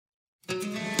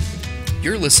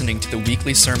You're listening to the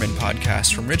weekly sermon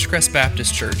podcast from Ridgecrest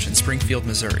Baptist Church in Springfield,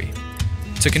 Missouri.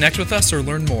 To connect with us or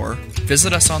learn more,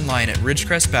 visit us online at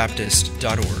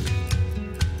ridgecrestbaptist.org.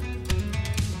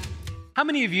 How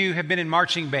many of you have been in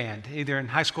marching band, either in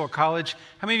high school or college?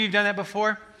 How many of you have done that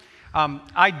before?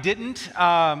 I didn't.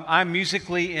 I'm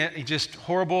musically just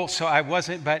horrible, so I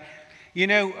wasn't. But, you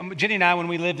know, Jenny and I, when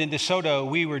we lived in DeSoto,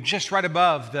 we were just right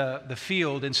above the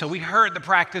field. And so we heard the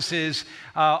practices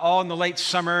all in the late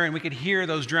summer, and we could hear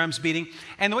those drums beating.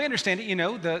 And the way I understand it, you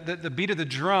know, the beat of the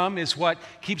drum is what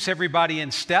keeps everybody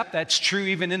in step. That's true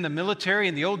even in the military.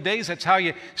 In the old days, that's how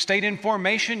you stayed in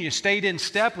formation. You stayed in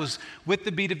step, was with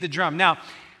the beat of the drum. Now,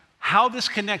 how this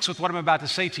connects with what I'm about to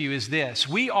say to you is this.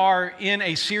 We are in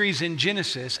a series in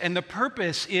Genesis, and the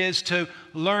purpose is to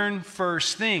learn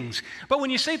first things. But when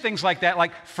you say things like that,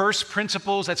 like first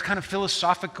principles, that's kind of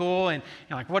philosophical, and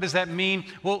like, what does that mean?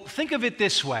 Well, think of it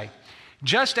this way.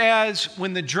 Just as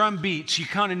when the drum beats, you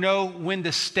kind of know when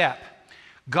to step.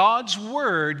 God's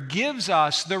word gives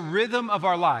us the rhythm of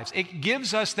our lives. It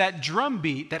gives us that drum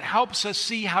beat that helps us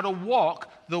see how to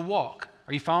walk the walk.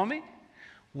 Are you following me?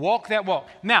 Walk that walk.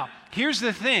 Now, here's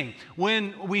the thing.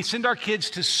 When we send our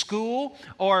kids to school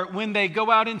or when they go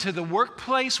out into the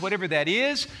workplace, whatever that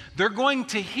is, they're going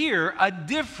to hear a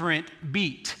different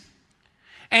beat.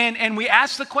 And we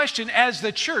ask the question as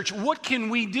the church, what can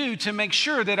we do to make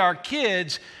sure that our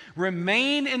kids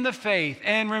remain in the faith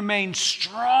and remain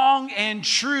strong and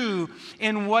true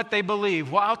in what they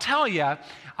believe? Well, I'll tell you,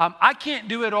 I can't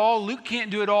do it all. Luke can't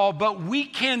do it all, but we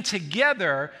can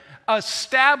together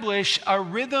establish a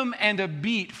rhythm and a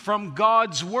beat from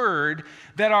God's word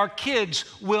that our kids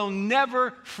will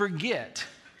never forget.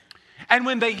 And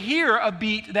when they hear a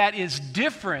beat that is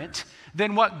different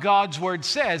than what God's word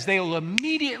says, they will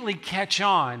immediately catch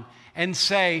on and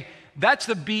say, that's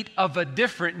the beat of a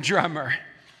different drummer,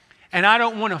 and I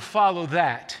don't want to follow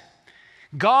that.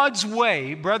 God's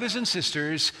way, brothers and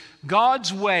sisters,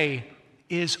 God's way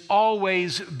is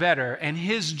always better, and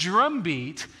his drum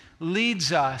beat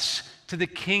leads us to the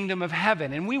kingdom of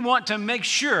heaven. And we want to make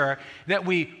sure that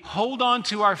we hold on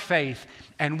to our faith,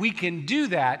 and we can do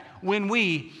that when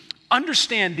we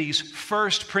understand these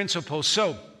first principles.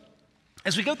 So,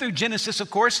 as we go through Genesis,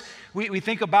 of course, we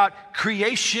think about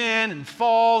creation and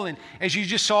fall, and as you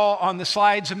just saw on the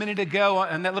slides a minute ago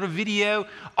on that little video,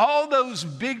 all those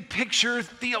big picture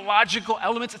theological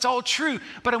elements, it's all true.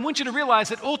 But I want you to realize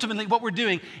that ultimately what we're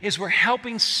doing is we're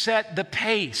helping set the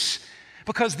pace,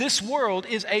 because this world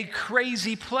is a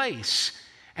crazy place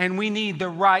and we need the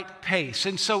right pace.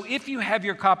 And so if you have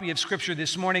your copy of Scripture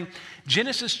this morning,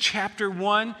 Genesis chapter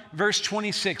 1, verse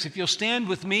 26, if you'll stand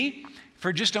with me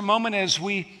for just a moment as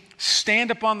we stand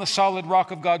upon the solid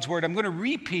rock of God's Word. I'm going to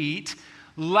repeat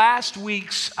last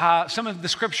week's, some of the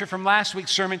Scripture from last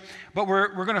week's sermon, but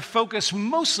we're going to focus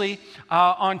mostly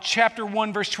on chapter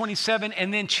 1, verse 27,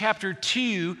 and then chapter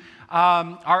 2,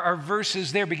 our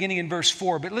verses there beginning in verse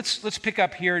 4. But let's pick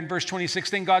up here in verse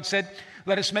 26. Then God said,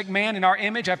 let us make man in our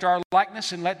image after our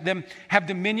likeness, and let them have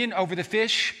dominion over the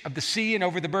fish of the sea and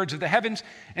over the birds of the heavens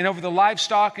and over the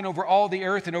livestock and over all the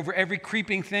earth and over every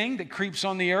creeping thing that creeps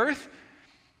on the earth.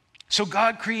 So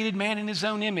God created man in his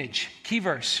own image. Key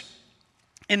verse.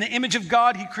 In the image of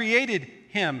God, he created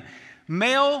him.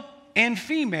 Male and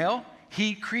female,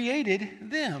 he created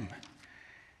them.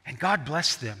 And God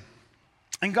blessed them.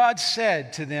 And God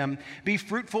said to them, be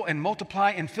fruitful and multiply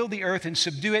and fill the earth and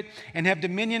subdue it and have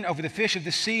dominion over the fish of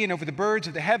the sea and over the birds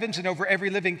of the heavens and over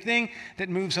every living thing that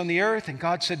moves on the earth. And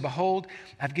God said, behold,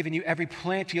 I've given you every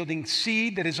plant yielding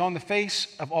seed that is on the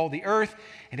face of all the earth,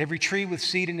 and every tree with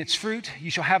seed in its fruit. You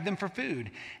shall have them for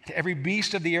food. To every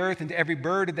beast of the earth and to every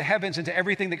bird of the heavens and to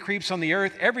everything that creeps on the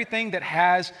earth, everything that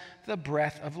has the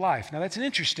breath of life. Now that's an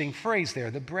interesting phrase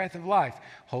there, the breath of life.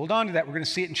 Hold on to that. We're going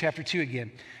to see it in chapter 2 again.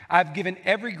 I've given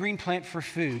every green plant for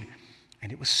food.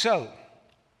 And it was so.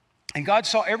 And God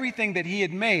saw everything that he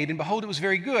had made, and behold, it was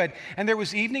very good. And there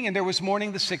was evening and there was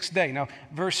morning the sixth day. Now,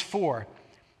 verse 4.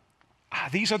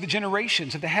 These are the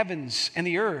generations of the heavens and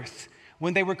the earth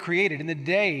when they were created, in the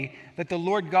day that the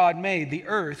Lord God made the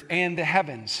earth and the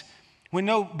heavens, when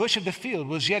no bush of the field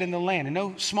was yet in the land, and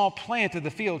no small plant of the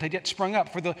field had yet sprung up,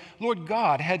 for the Lord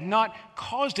God had not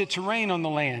caused it to rain on the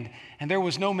land, and there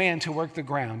was no man to work the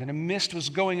ground. And a mist was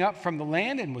going up from the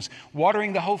land and was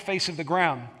watering the whole face of the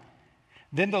ground.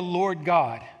 Then the Lord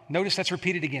God, notice that's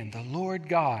repeated again, the Lord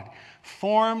God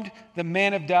formed the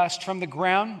man of dust from the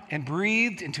ground and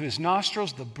breathed into his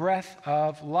nostrils the breath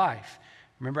of life.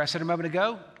 Remember I said a moment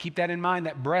ago, keep that in mind,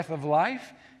 that breath of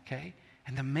life, okay?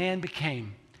 And the man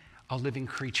became a living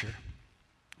creature.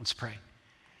 Let's pray.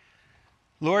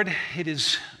 Lord, it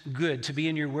is good to be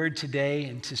in your word today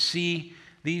and to see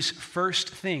these first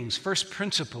things, first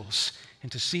principles,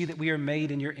 and to see that we are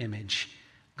made in your image.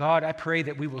 God, I pray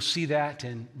that we will see that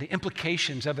and the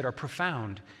implications of it are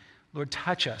profound. Lord,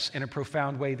 touch us in a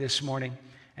profound way this morning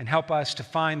and help us to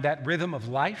find that rhythm of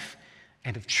life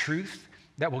and of truth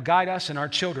that will guide us and our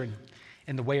children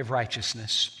in the way of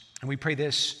righteousness. And we pray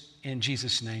this in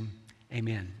Jesus' name.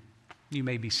 Amen. You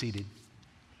may be seated.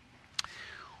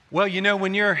 Well, you know,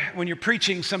 when you're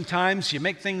preaching, sometimes you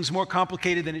make things more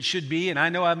complicated than it should be, and I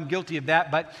know I'm guilty of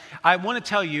that, but I want to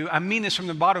tell you, I mean this from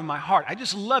the bottom of my heart. I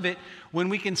just love it when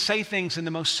we can say things in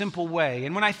the most simple way.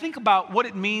 And when I think about what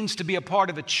it means to be a part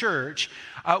of a church,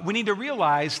 we need to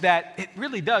realize that it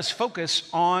really does focus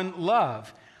on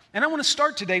love. And I want to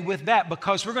start today with that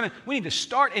because we need to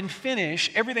start and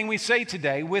finish everything we say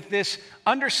today with this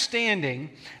understanding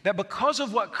that because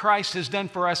of what Christ has done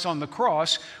for us on the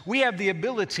cross, we have the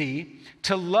ability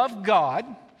to love God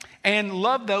and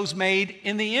love those made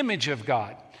in the image of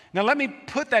God. Now let me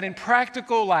put that in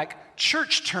practical, like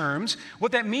church terms.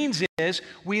 What that means is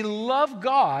we love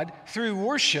God through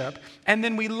worship, and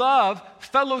then we love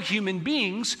fellow human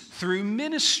beings through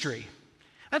ministry.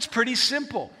 That's pretty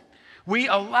simple. We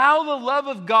allow the love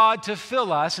of God to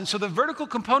fill us, and so the vertical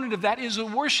component of that is a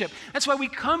worship. That's why we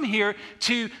come here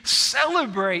to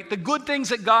celebrate the good things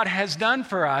that God has done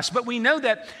for us. But we know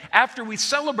that after we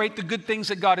celebrate the good things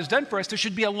that God has done for us, there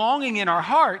should be a longing in our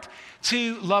heart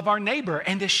to love our neighbor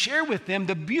and to share with them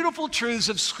the beautiful truths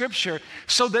of Scripture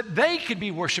so that they can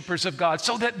be worshipers of God,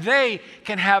 so that they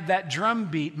can have that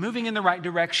drumbeat moving in the right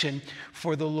direction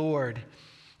for the Lord.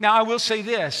 Now, I will say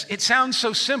this. It sounds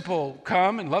so simple.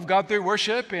 Come and love God through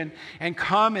worship and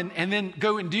come and then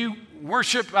go and do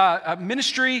worship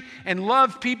ministry and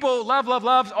love people.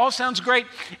 Love. All sounds great.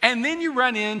 And then you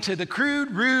run into the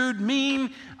crude, rude,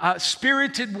 mean,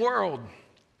 spirited world.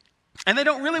 And they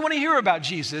don't really want to hear about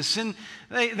Jesus, and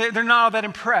they're not all that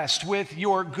impressed with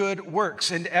your good works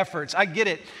and efforts. I get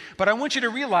it, but I want you to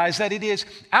realize that it is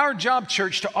our job,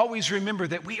 church, to always remember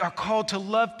that we are called to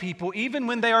love people, even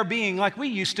when they are being like we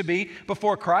used to be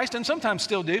before Christ, and sometimes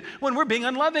still do, when we're being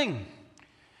unloving.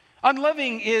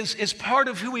 Unloving is part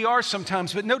of who we are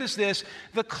sometimes, but notice this,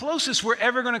 the closest we're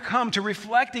ever going to come to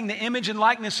reflecting the image and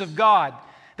likeness of God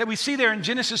that we see there in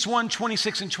Genesis 1,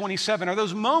 26 and 27 are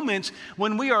those moments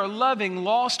when we are loving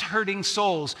lost, hurting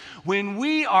souls, when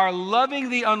we are loving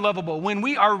the unlovable, when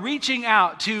we are reaching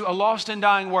out to a lost and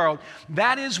dying world.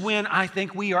 That is when I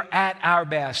think we are at our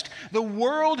best. The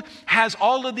world has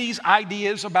all of these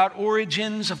ideas about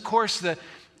origins. Of course,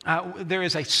 there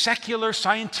is a secular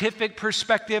scientific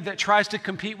perspective that tries to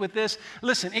compete with this.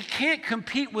 Listen, it can't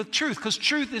compete with truth because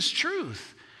truth is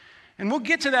truth. And we'll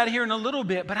get to that here in a little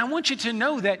bit, but I want you to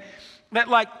know that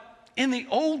like in the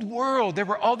old world, there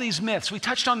were all these myths. We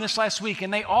touched on this last week,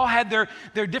 and they all had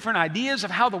their different ideas of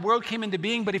how the world came into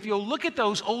being. But if you'll look at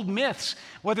those old myths,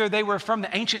 whether they were from the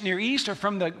ancient Near East or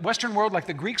from the Western world like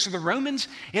the Greeks or the Romans,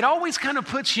 it always kind of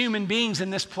puts human beings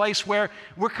in this place where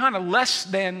we're kind of less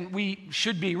than we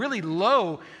should be, really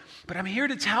low. But I'm here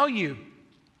to tell you,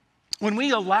 when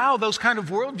we allow those kind of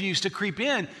worldviews to creep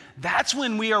in, that's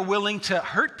when we are willing to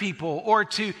hurt people or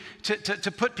to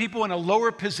put people in a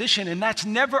lower position, and that's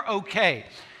never okay.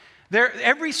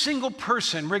 Every single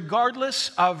person,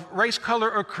 regardless of race,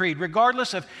 color, or creed,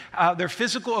 regardless of their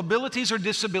physical abilities or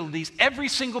disabilities, every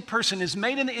single person is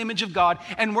made in the image of God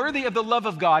and worthy of the love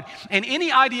of God, and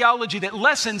any ideology that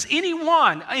lessens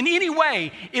anyone in any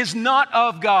way is not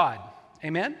of God.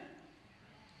 Amen?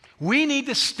 We need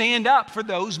to stand up for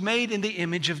those made in the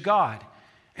image of God.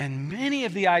 And many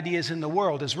of the ideas in the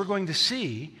world, as we're going to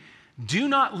see, do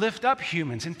not lift up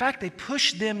humans. In fact, they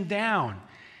push them down.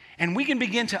 And we can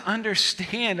begin to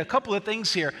understand a couple of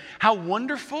things here. How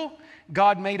wonderful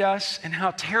God made us and how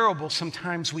terrible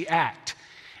sometimes we act.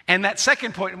 And that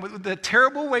second point, the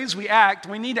terrible ways we act,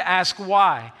 we need to ask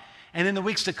why. And in the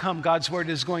weeks to come, God's word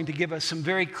is going to give us some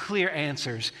very clear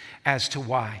answers as to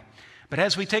why. But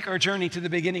as we take our journey to the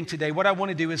beginning today, what I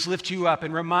want to do is lift you up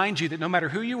and remind you that no matter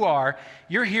who you are,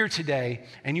 you're here today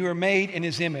and you are made in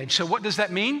His image. So what does that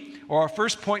mean? Well, our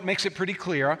first point makes it pretty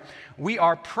clear. We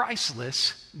are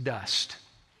priceless dust.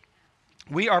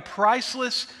 We are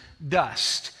priceless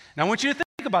dust. Now I want you to think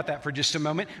about that for just a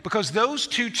moment, because those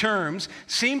two terms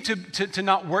seem to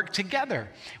not work together.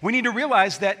 We need to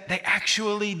realize that they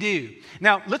actually do.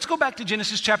 Now, let's go back to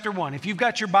Genesis chapter 1. If you've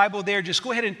got your Bible there, just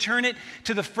go ahead and turn it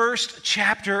to the first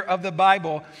chapter of the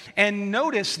Bible and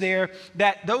notice there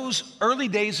that those early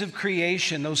days of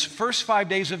creation, those first 5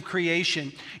 days of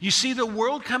creation, you see the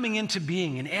world coming into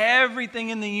being and everything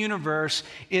in the universe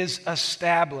is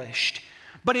established.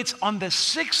 But it's on the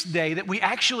sixth day that we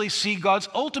actually see God's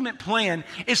ultimate plan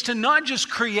is to not just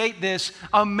create this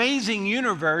amazing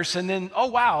universe and then, oh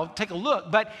wow, take a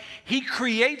look, but he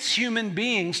creates human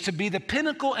beings to be the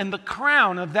pinnacle and the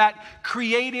crown of that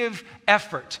creative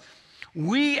effort.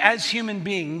 We as human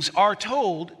beings are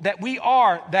told that we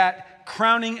are that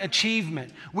crowning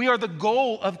achievement. We are the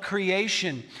goal of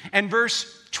creation. And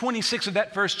verse 26 of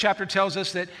that first chapter tells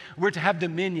us that we're to have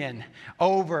dominion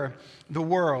over the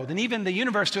world and even the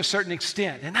universe to a certain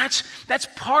extent. And that's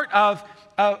part of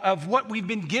what we've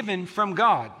been given from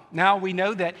God. Now we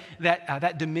know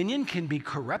that dominion can be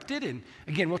corrupted. And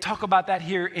again, we'll talk about that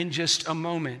here in just a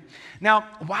moment. Now,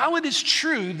 while it is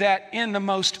true that in the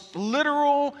most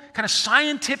literal kind of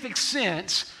scientific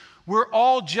sense, we're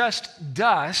all just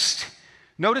dust,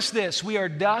 notice this, we are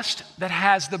dust that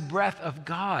has the breath of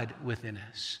God within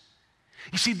us.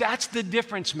 You see, that's the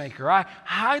difference maker. I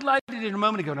highlighted it a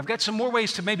moment ago, and I've got some more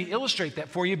ways to maybe illustrate that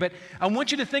for you, but I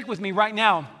want you to think with me right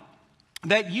now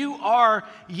that you are,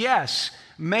 yes,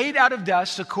 made out of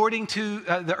dust according to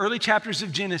the early chapters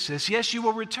of Genesis. Yes, you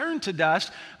will return to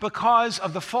dust because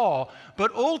of the fall,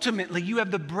 but ultimately you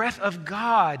have the breath of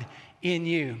God in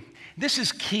you. This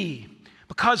is key.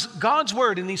 Because God's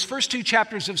word in these first two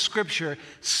chapters of Scripture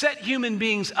set human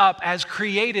beings up as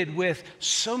created with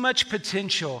so much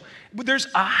potential. There's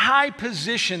a high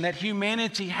position that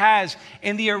humanity has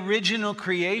in the original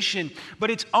creation, but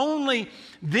it's only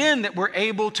then that we're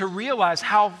able to realize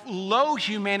how low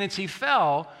humanity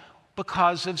fell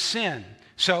because of sin.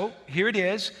 So here it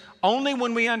is. Only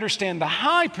when we understand the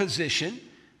high position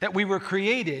that we were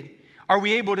created are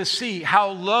we able to see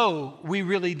how low we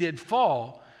really did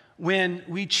fall when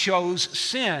we chose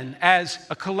sin as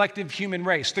a collective human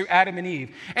race through Adam and Eve.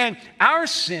 And our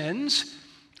sins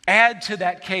add to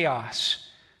that chaos.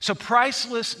 So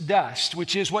priceless dust,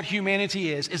 which is what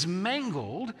humanity is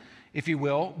mangled, if you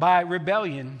will, by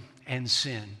rebellion and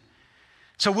sin.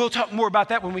 So we'll talk more about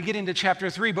that when we get into chapter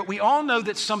 3, but we all know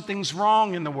that something's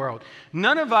wrong in the world.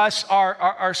 None of us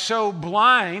are so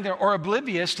blind or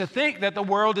oblivious to think that the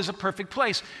world is a perfect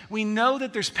place. We know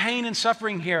that there's pain and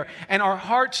suffering here, and our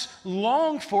hearts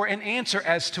long for an answer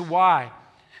as to why.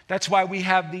 That's why we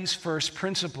have these first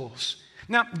principles.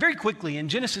 Now, very quickly, in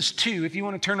Genesis 2, if you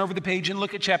want to turn over the page and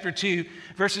look at chapter 2,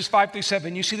 verses 5 through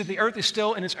 7, you see that the earth is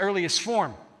still in its earliest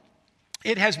form.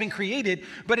 It has been created,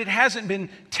 but it hasn't been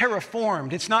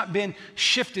terraformed. It's not been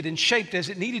shifted and shaped as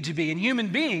it needed to be. And human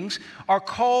beings are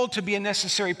called to be a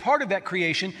necessary part of that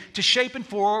creation to shape and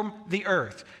form the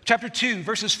earth. Chapter 2,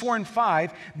 verses 4 and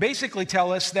 5 basically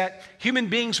tell us that human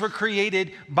beings were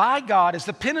created by God as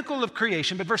the pinnacle of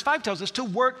creation. But verse 5 tells us to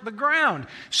work the ground.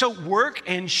 So work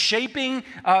and shaping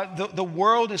the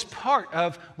world is part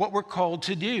of what we're called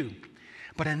to do.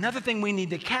 But another thing we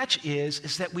need to catch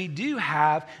is that we do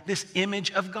have this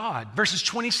image of God. Verses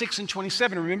 26 and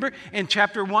 27, remember in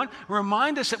chapter 1,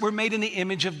 remind us that we're made in the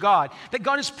image of God. That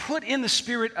God has put in the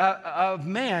spirit of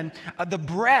man the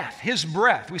breath, his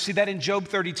breath. We see that in Job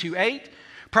 32:8.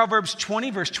 Proverbs 20,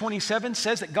 verse 27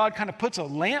 says that God kind of puts a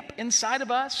lamp inside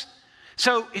of us.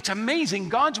 So it's amazing.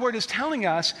 God's word is telling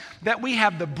us that we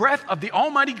have the breath of the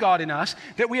Almighty God in us,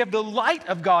 that we have the light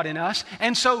of God in us.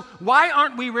 And so why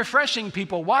aren't we refreshing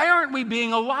people? Why aren't we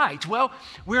being a light? Well,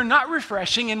 we're not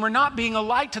refreshing and we're not being a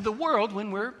light to the world when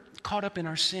we're caught up in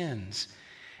our sins.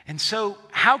 And so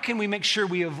how can we make sure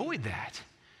we avoid that?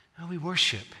 Well, we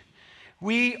worship.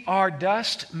 We are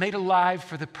dust made alive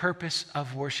for the purpose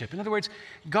of worship. In other words,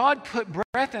 God put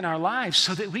breath in our lives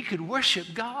so that we could worship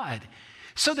God,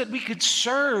 so that we could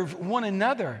serve one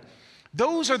another.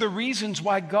 Those are the reasons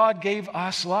why God gave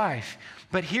us life.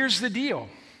 But here's the deal.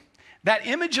 That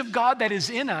image of God that is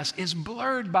in us is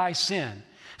blurred by sin.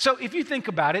 So if you think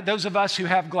about it, those of us who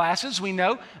have glasses, we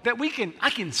know that I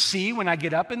can see when I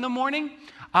get up in the morning.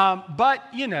 But,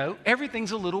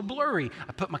 everything's a little blurry.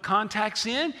 I put my contacts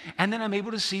in, and then I'm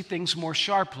able to see things more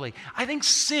sharply. I think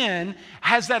sin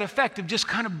has that effect of just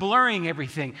kind of blurring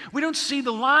everything. We don't see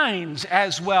the lines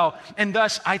as well, and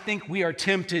thus I think we are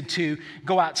tempted to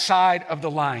go outside of the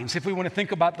lines, if we want to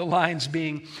think about the lines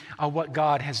being what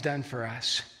God has done for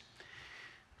us.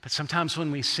 But sometimes when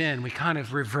we sin, we kind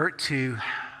of revert to,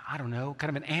 kind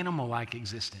of an animal-like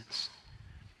existence.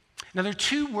 Now, there are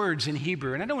two words in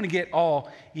Hebrew, and I don't want to get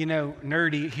all,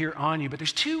 nerdy here on you, but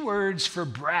there's two words for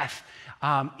breath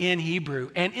in Hebrew.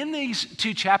 And in these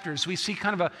two chapters, we see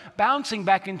kind of a bouncing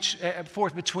back and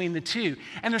forth between the two.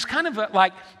 And there's kind of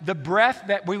like the breath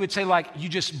that we would say like you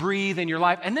just breathe in your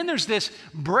life. And then there's this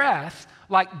breath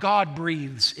like God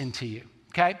breathes into you,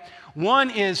 okay? One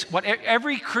is what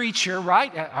every creature,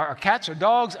 right? Our cats, our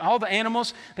dogs, all the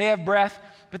animals, they have breath.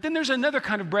 But then there's another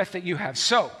kind of breath that you have.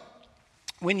 So,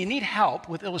 when you need help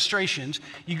with illustrations,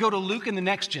 you go to Luke in the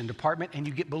Next Gen department and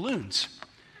you get balloons.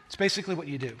 It's basically what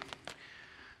you do.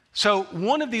 So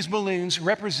one of these balloons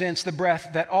represents the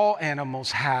breath that all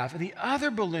animals have. The other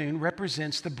balloon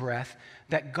represents the breath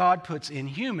that God puts in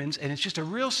humans, and it's just a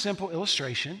real simple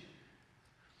illustration.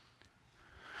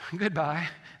 Goodbye.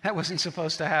 That wasn't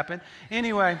supposed to happen.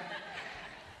 Anyway,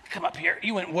 come up here.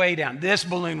 You went way down. This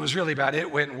balloon was really bad. It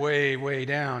went way, way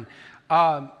down.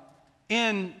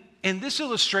 In this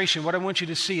illustration, what I want you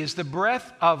to see is the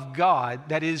breath of God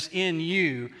that is in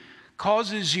you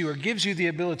causes you or gives you the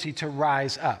ability to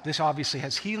rise up. This obviously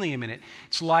has helium in it.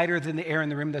 It's lighter than the air in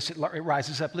the room, thus it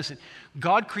rises up. Listen,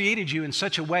 God created you in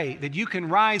such a way that you can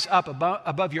rise up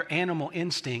above your animal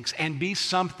instincts and be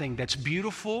something that's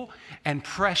beautiful and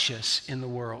precious in the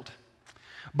world.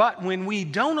 But when we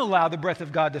don't allow the breath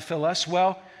of God to fill us,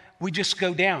 well, we just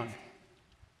go down.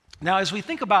 Now, as we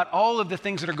think about all of the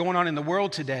things that are going on in the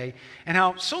world today and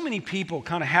how so many people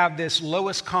kind of have this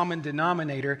lowest common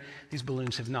denominator, these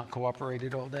balloons have not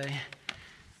cooperated all day,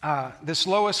 this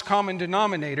lowest common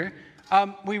denominator,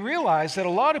 we realize that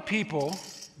a lot of people,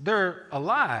 they're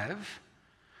alive,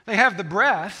 they have the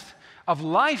breath of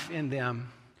life in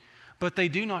them, but they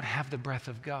do not have the breath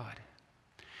of God.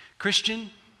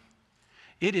 Christian,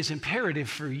 it is imperative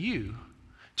for you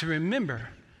to remember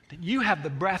that you have the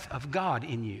breath of God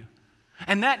in you.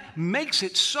 And that makes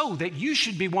it so that you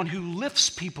should be one who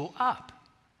lifts people up.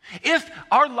 If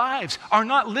our lives are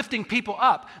not lifting people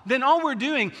up, then all we're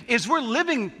doing is we're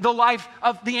living the life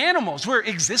of the animals. We're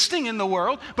existing in the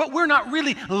world, but we're not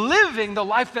really living the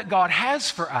life that God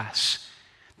has for us.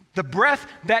 The breath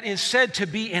that is said to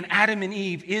be in Adam and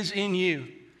Eve is in you.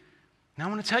 Now I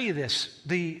want to tell you this.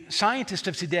 The scientists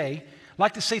of today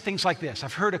like to say things like this.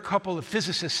 I've heard a couple of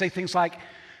physicists say things like,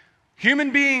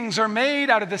 human beings are made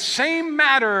out of the same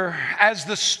matter as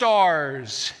the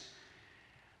stars.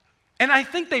 And I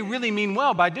think they really mean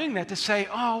well by doing that to say,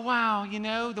 oh, wow,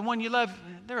 the one you love,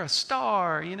 they're a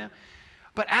star,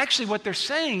 But actually what they're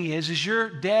saying is you're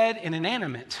dead and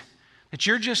inanimate, that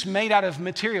you're just made out of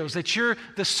materials, that you're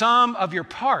the sum of your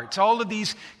parts, all of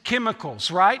these chemicals,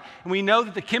 right? And we know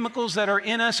that the chemicals that are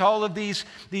in us, all of these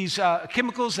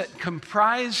chemicals that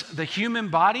comprise the human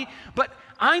body, but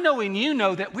I know and you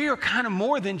know that we are kind of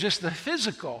more than just the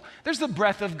physical. There's the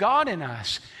breath of God in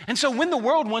us. And so when the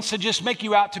world wants to just make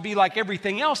you out to be like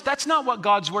everything else, that's not what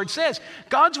God's word says.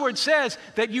 God's word says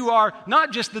that you are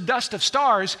not just the dust of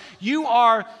stars, you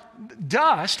are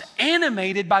dust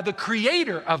animated by the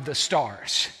creator of the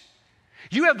stars.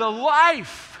 You have the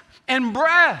life and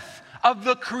breath of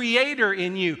the creator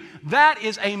in you. That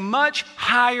is a much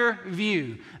higher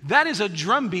view. That is a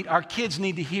drumbeat our kids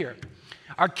need to hear.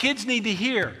 Our kids need to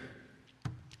hear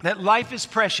that life is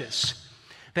precious,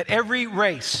 that every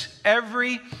race,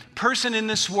 every person in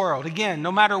this world, again,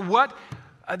 no matter what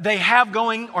they have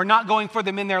going or not going for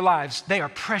them in their lives, they are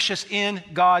precious in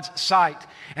God's sight.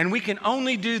 And we can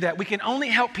only do that. We can only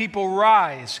help people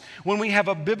rise when we have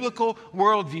a biblical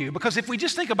worldview. Because if we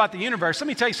just think about the universe, let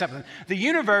me tell you something. The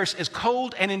universe is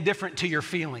cold and indifferent to your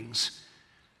feelings.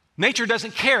 Nature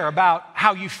doesn't care about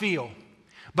how you feel.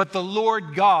 But the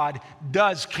Lord God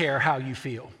does care how you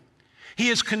feel. He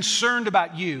is concerned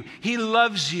about you. He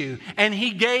loves you. And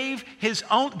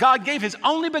God gave His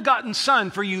only begotten Son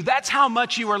for you. That's how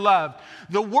much you are loved.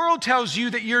 The world tells you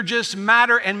that you're just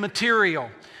matter and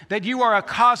material, that you are a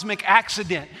cosmic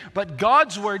accident. But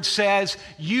God's word says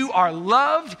you are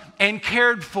loved and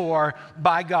cared for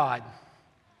by God.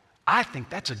 I think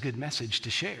that's a good message to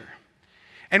share.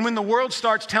 And when the world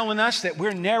starts telling us that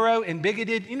we're narrow and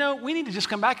bigoted, we need to just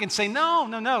come back and say,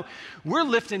 no. We're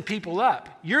lifting people up.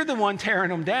 You're the one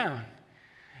tearing them down.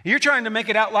 You're trying to make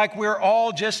it out like we're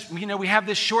all just, we have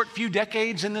this short few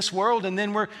decades in this world and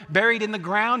then we're buried in the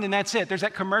ground and that's it. There's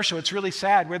that commercial. It's really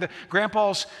sad where the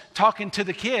grandpa's talking to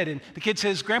the kid and the kid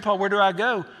says, Grandpa, where do I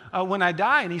go when I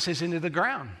die? And he says, into the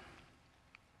ground.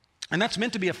 And that's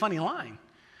meant to be a funny line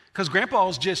because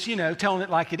grandpa's just, telling it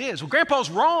like it is. Well, grandpa's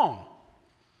wrong.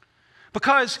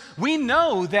 Because we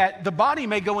know that the body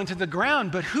may go into the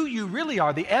ground, but who you really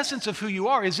are, the essence of who you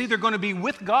are, is either going to be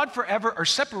with God forever or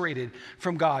separated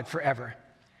from God forever.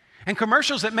 And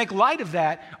commercials that make light of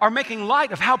that are making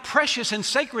light of how precious and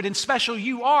sacred and special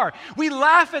you are. We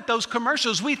laugh at those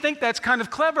commercials. We think that's kind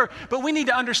of clever, but we need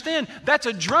to understand that's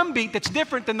a drumbeat that's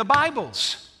different than the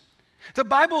Bible's. The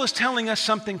Bible is telling us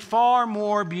something far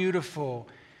more beautiful.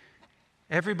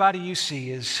 Everybody you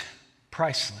see is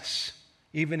priceless.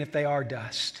 Even if they are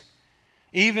dust.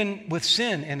 Even with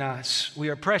sin in us, we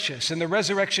are precious. And the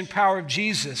resurrection power of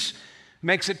Jesus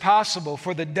makes it possible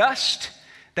for the dust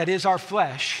that is our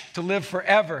flesh to live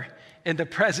forever in the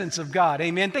presence of God.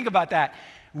 Amen. Think about that.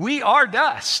 We are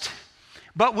dust.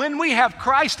 But when we have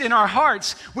Christ in our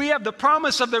hearts, we have the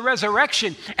promise of the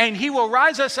resurrection, and he will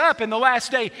rise us up in the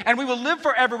last day, and we will live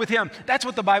forever with him. That's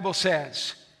what the Bible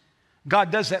says.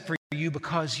 God does that for you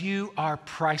because you are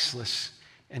priceless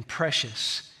and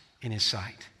precious in his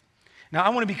sight. Now, I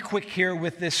want to be quick here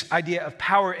with this idea of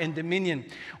power and dominion.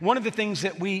 One of the things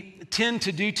that we tend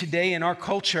to do today in our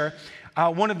culture,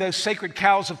 one of those sacred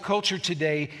cows of culture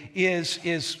today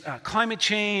is climate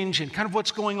change and kind of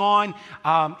what's going on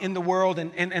in the world.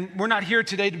 And we're not here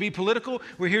today to be political.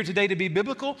 We're here today to be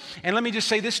biblical. And let me just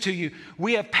say this to you.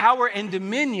 We have power and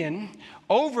dominion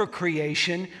over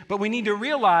creation, but we need to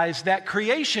realize that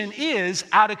creation is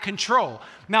out of control.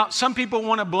 Now, some people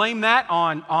want to blame that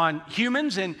on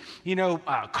humans and,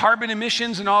 carbon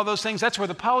emissions and all those things. That's where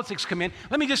the politics come in.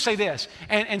 Let me just say this,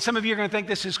 and some of you are going to think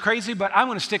this is crazy, but I'm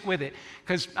going to stick with it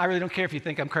because I really don't care if you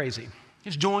think I'm crazy.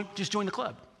 Just join the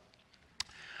club.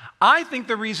 I think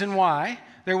the reason why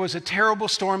there was a terrible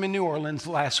storm in New Orleans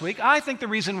last week, I think the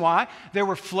reason why there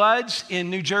were floods in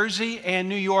New Jersey and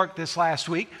New York this last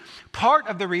week, part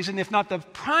of the reason, if not the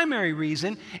primary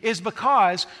reason, is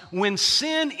because when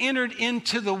sin entered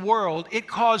into the world, it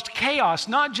caused chaos,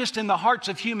 not just in the hearts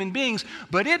of human beings,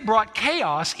 but it brought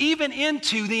chaos even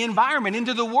into the environment,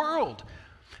 into the world.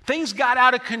 Things got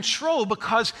out of control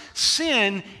because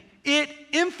sin, it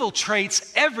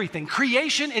infiltrates everything.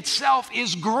 Creation itself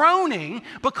is groaning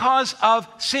because of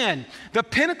sin. The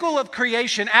pinnacle of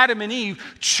creation, Adam and Eve,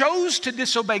 chose to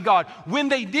disobey God. When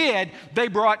they did, they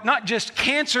brought not just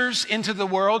cancers into the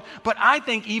world, but I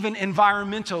think even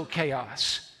environmental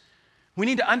chaos. We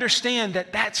need to understand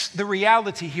that that's the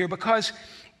reality here, because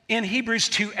in Hebrews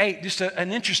 2:8, just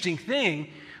an interesting thing,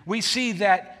 we see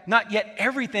that not yet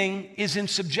everything is in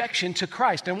subjection to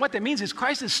Christ. And what that means is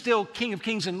Christ is still King of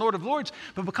Kings and Lord of Lords,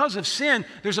 but because of sin,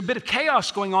 there's a bit of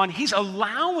chaos going on. He's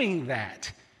allowing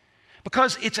that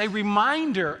because it's a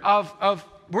reminder of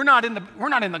we're not in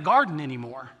the garden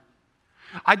anymore.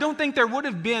 I don't think there would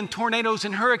have been tornadoes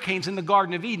and hurricanes in the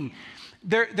Garden of Eden.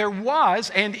 There was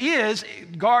and is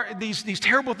these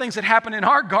terrible things that happen in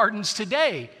our gardens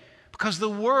today because the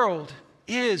world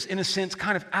is, in a sense,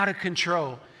 kind of out of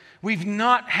control. We've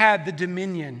not had the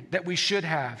dominion that we should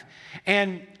have.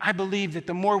 And I believe that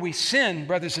the more we sin,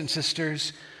 brothers and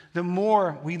sisters, the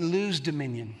more we lose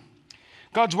dominion.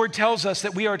 God's word tells us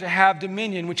that we are to have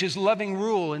dominion, which is loving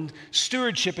rule and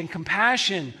stewardship and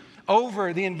compassion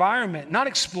over the environment. Not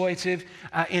exploitive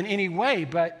in any way,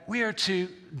 but we are to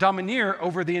domineer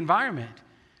over the environment.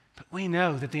 But we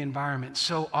know that the environment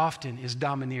so often is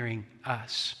domineering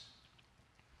us.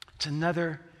 It's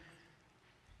another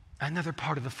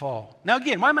part of the fall. Now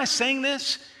again, why am I saying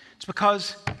this? It's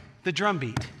because the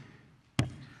drumbeat.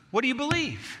 What do you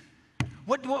believe?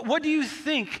 What do you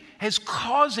think is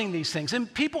causing these things?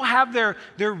 And people have their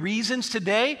reasons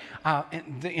today.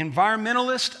 The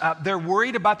environmentalists, they're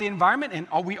worried about the environment, and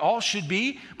we all should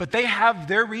be, but they have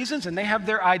their reasons and they have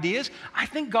their ideas. I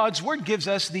think God's word gives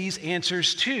us these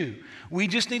answers too. We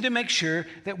just need to make sure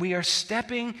that we are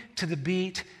stepping to the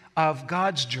beat of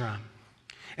God's drum.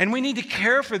 And we need to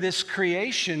care for this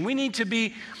creation. We need to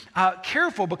be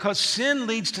careful because sin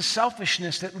leads to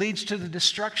selfishness that leads to the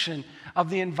destruction of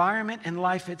the environment and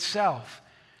life itself.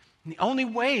 And the only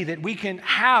way that we can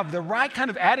have the right kind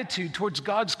of attitude towards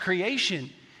God's creation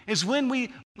is when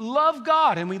we love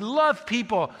God and we love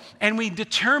people and we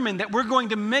determine that we're going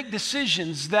to make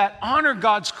decisions that honor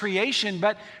God's creation,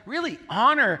 but really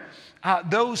honor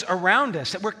those around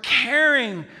us, that we're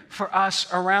caring for us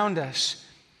around us.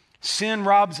 Sin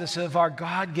robs us of our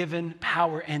God-given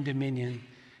power and dominion.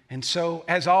 And so,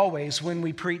 as always, when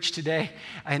we preach today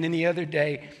and any other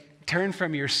day, turn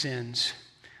from your sins.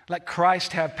 Let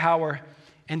Christ have power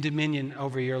and dominion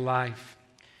over your life.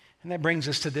 And that brings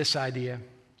us to this idea.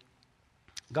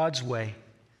 God's way.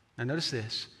 Now notice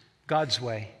this. God's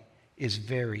way is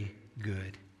very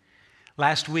good.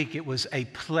 Last week, it was a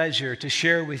pleasure to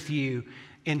share with you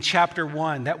in chapter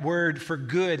 1, that word for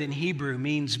good in Hebrew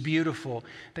means beautiful.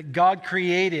 That God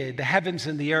created the heavens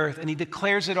and the earth, and he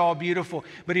declares it all beautiful.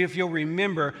 But if you'll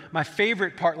remember, my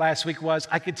favorite part last week was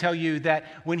I could tell you that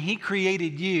when he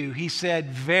created you, he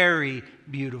said, very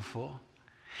beautiful.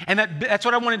 And that's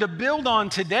what I wanted to build on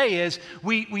today is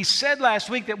we said last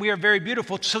week that we are very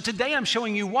beautiful. So today I'm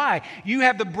showing you why. You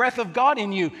have the breath of God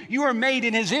in you. You are made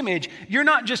in his image. You're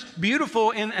not just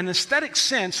beautiful in an aesthetic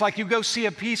sense, like you go see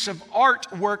a piece of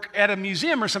artwork at a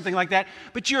museum or something like that,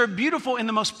 but you're beautiful in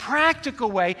the most practical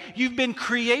way. You've been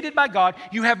created by God.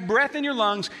 You have breath in your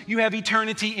lungs. You have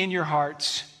eternity in your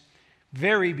hearts.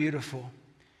 Very beautiful.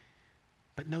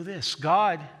 But know this,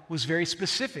 God was very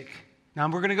specific Now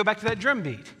we're going to go back to that drum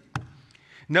beat.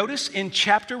 Notice in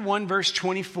chapter 1, verse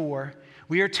 24,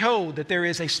 we are told that there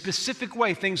is a specific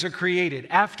way things are created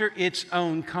after its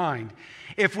own kind.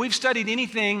 If we've studied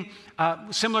anything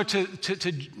similar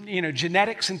to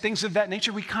genetics and things of that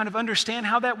nature, we kind of understand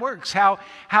how that works,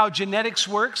 how genetics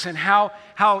works and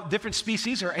how different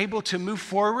species are able to move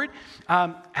forward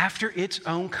after its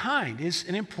own kind is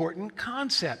an important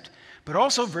concept. But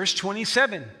also verse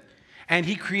 27, and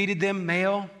he created them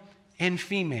male and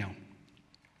female.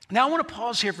 Now, I want to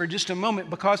pause here for just a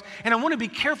moment and I want to be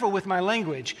careful with my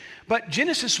language, but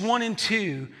Genesis 1 and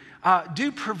 2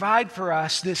 do provide for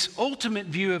us this ultimate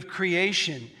view of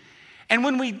creation. And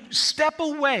when we step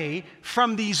away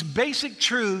from these basic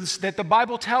truths that the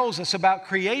Bible tells us about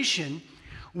creation,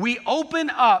 we open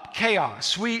up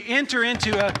chaos. We enter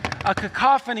into a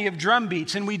cacophony of drum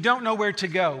beats and we don't know where to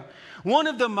go. One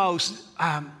of the most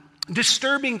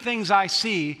disturbing things I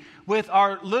see with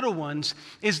our little ones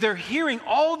is they're hearing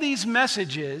all these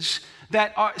messages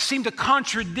that seem to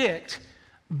contradict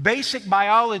basic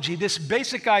biology, this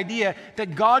basic idea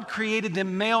that God created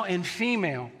them male and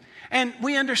female. And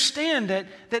we understand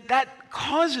that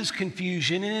causes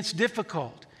confusion and it's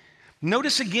difficult.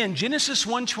 Notice again, Genesis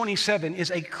 1:27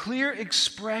 is a clear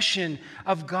expression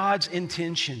of God's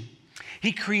intention.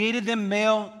 He created them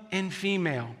male and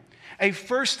female. A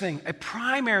first thing, a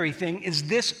primary thing is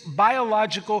this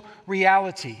biological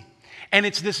reality. And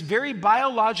it's this very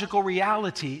biological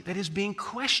reality that is being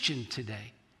questioned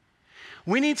today.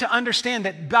 We need to understand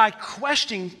that by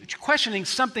questioning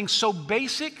something so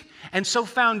basic and so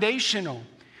foundational,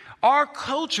 our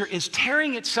culture is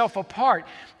tearing itself apart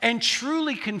and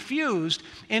truly confused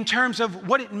in terms of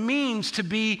what it means to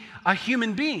be a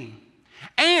human being.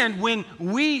 And when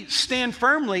we stand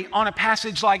firmly on a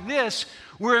passage like this,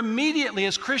 we're immediately,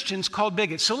 as Christians, called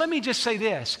bigots. So let me just say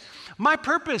this. My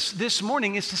purpose this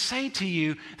morning is to say to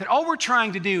you that all we're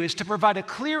trying to do is to provide a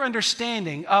clear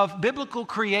understanding of biblical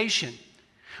creation.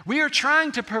 We are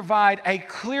trying to provide a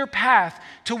clear path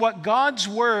to what God's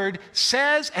Word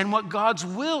says and what God's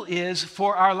will is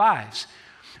for our lives.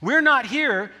 We're not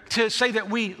here to say that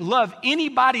we love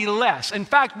anybody less. In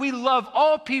fact, we love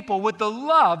all people with the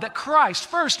love that Christ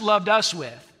first loved us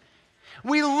with.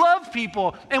 We love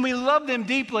people and we love them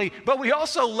deeply, but we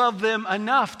also love them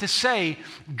enough to say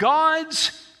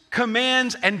God's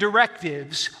commands and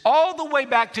directives all the way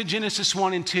back to Genesis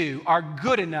 1 and 2 are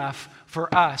good enough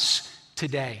for us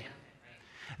today.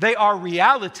 They are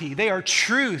reality. They are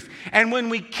truth. And when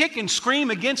we kick and scream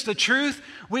against the truth,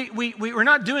 we're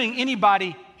not doing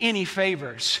anybody any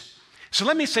favors. So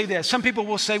let me say this. Some people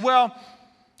will say, well,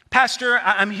 Pastor,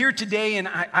 I'm here today and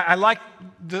I like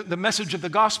the message of the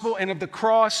gospel and of the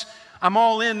cross. I'm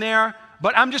all in there,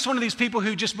 but I'm just one of these people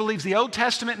who just believes the Old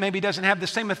Testament maybe doesn't have the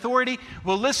same authority.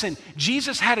 Well, listen,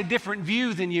 Jesus had a different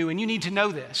view than you, and you need to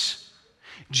know this.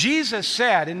 Jesus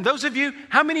said, and those of you,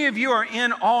 how many of you are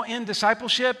all in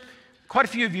discipleship? Quite a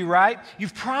few of you, right?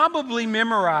 You've probably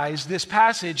memorized this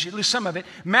passage, at least some of it.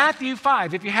 Matthew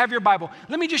 5, if you have your Bible.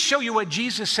 Let me just show you what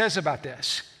Jesus says about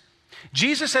this.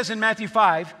 Jesus says in Matthew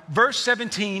 5, verse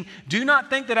 17, do not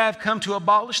think that I have come to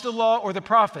abolish the law or the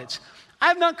prophets. I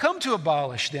have not come to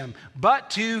abolish them,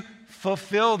 but to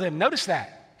fulfill them. Notice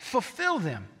that. Fulfill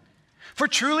them. For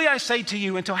truly I say to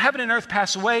you, until heaven and earth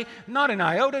pass away, not an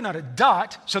iota, not a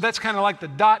dot, so that's kind of like the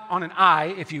dot on an I,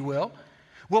 if you will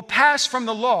pass from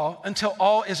the law until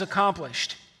all is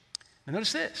accomplished. Now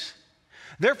notice this.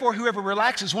 Therefore, whoever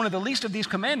relaxes one of the least of these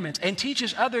commandments and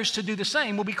teaches others to do the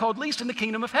same will be called least in the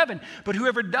kingdom of heaven. But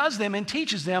whoever does them and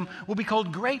teaches them will be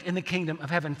called great in the kingdom of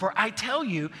heaven. For I tell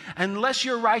you, unless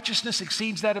your righteousness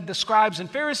exceeds that of the scribes and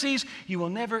Pharisees, you will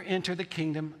never enter the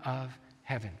kingdom of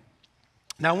heaven.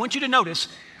 Now, I want you to notice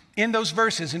in those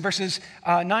verses, in verses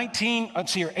 18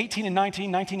 and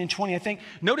 19, 19 and 20, I think,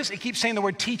 notice it keeps saying the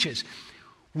word teaches.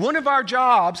 One of our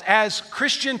jobs as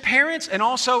Christian parents and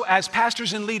also as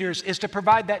pastors and leaders is to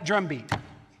provide that drumbeat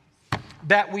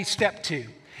that we step to.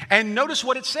 And notice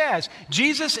what it says.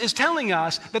 Jesus is telling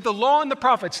us that the law and the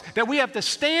prophets, that we have to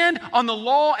stand on the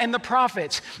law and the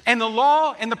prophets. And the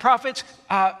law and the prophets,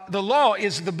 the law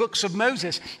is the books of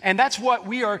Moses. And that's what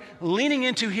we are leaning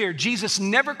into here. Jesus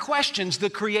never questions the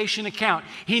creation account.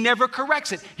 He never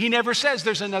corrects it. He never says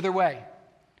there's another way.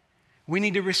 We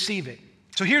need to receive it.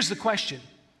 So here's the question.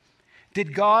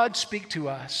 Did God speak to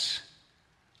us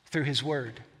through His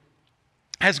Word?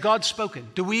 Has God spoken?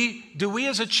 Do we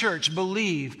as a church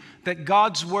believe that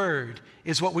God's Word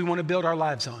is what we want to build our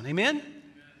lives on? Amen?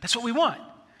 That's what we want.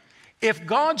 If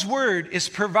God's Word is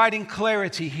providing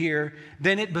clarity here,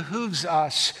 then it behooves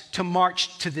us to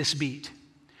march to this beat.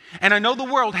 And I know the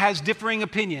world has differing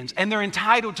opinions, and they're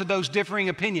entitled to those differing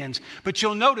opinions. But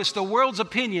you'll notice the world's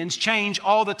opinions change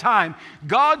all the time.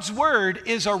 God's word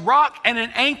is a rock and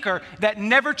an anchor that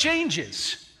never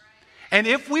changes. And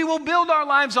if we will build our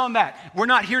lives on that, we're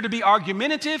not here to be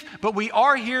argumentative, but we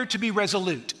are here to be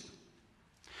resolute.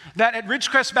 That at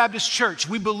Ridgecrest Baptist Church,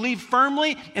 we believe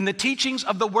firmly in the teachings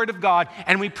of the Word of God,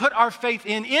 and we put our faith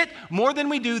in it more than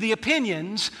we do the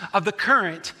opinions of the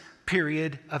current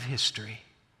period of history.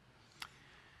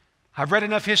 I've read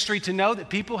enough history to know that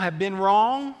people have been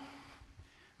wrong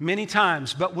many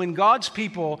times, but when God's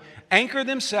people anchor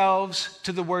themselves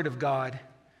to the Word of God,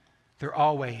 they're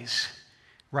always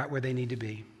right where they need to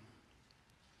be.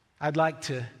 I'd like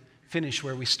to finish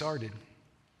where we started.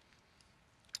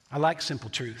 I like simple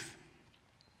truth.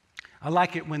 I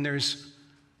like it when there's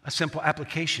a simple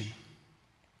application.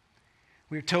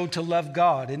 We're told to love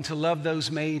God and to love those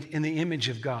made in the image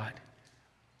of God.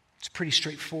 It's pretty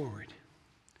straightforward.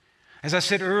 As I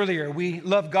said earlier, we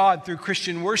love God through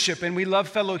Christian worship and we love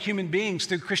fellow human beings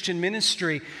through Christian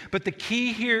ministry. But the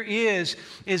key here is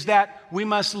that we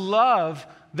must love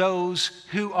those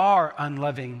who are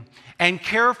unloving and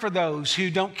care for those who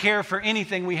don't care for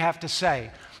anything we have to say.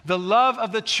 The love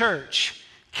of the church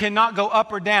cannot go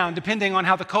up or down depending on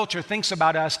how the culture thinks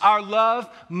about us. Our love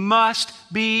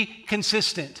must be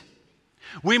consistent.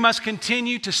 We must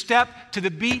continue to step to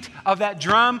the beat of that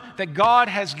drum that God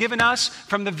has given us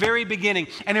from the very beginning.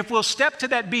 And if we'll step to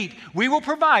that beat, we will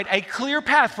provide a clear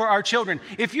path for our children.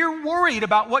 If you're worried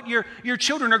about what your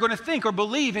children are going to think or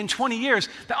believe in 20 years,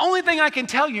 the only thing I can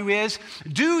tell you is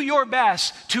do your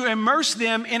best to immerse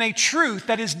them in a truth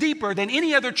that is deeper than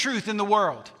any other truth in the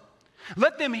world.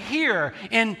 Let them hear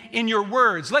in your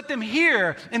words. Let them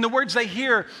hear in the words they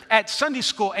hear at Sunday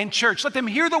school and church. Let them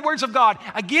hear the words of God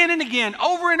again and again,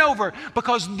 over and over,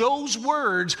 because those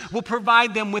words will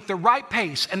provide them with the right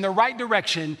pace and the right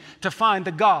direction to find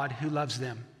the God who loves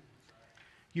them.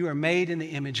 You are made in the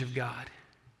image of God.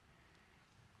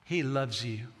 He loves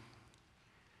you.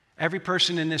 Every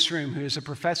person in this room who is a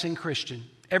professing Christian,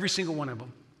 every single one of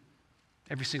them,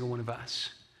 every single one of us,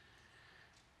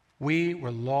 we were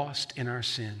lost in our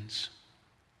sins.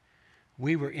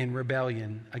 We were in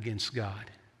rebellion against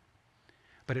God.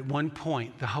 But at one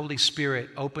point, the Holy Spirit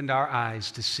opened our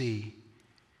eyes to see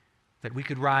that we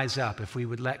could rise up if we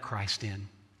would let Christ in,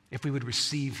 if we would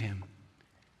receive Him.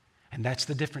 And that's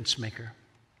the difference maker.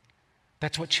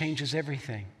 That's what changes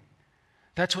everything.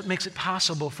 That's what makes it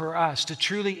possible for us to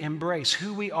truly embrace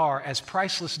who we are as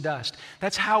priceless dust.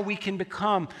 That's how we can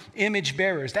become image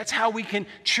bearers. That's how we can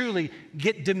truly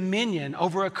get dominion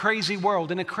over a crazy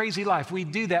world and a crazy life. We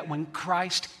do that when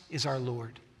Christ is our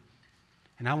Lord.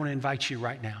 And I want to invite you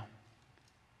right now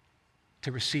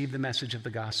to receive the message of the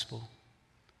gospel,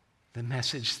 the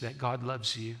message that God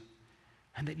loves you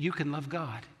and that you can love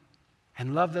God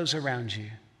and love those around you.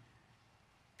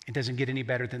 It doesn't get any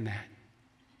better than that.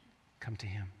 Come to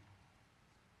Him.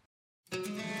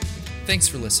 Thanks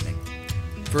for listening.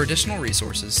 For additional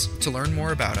resources, to learn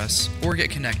more about us, or get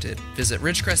connected, visit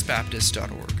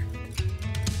ridgecrestbaptist.org.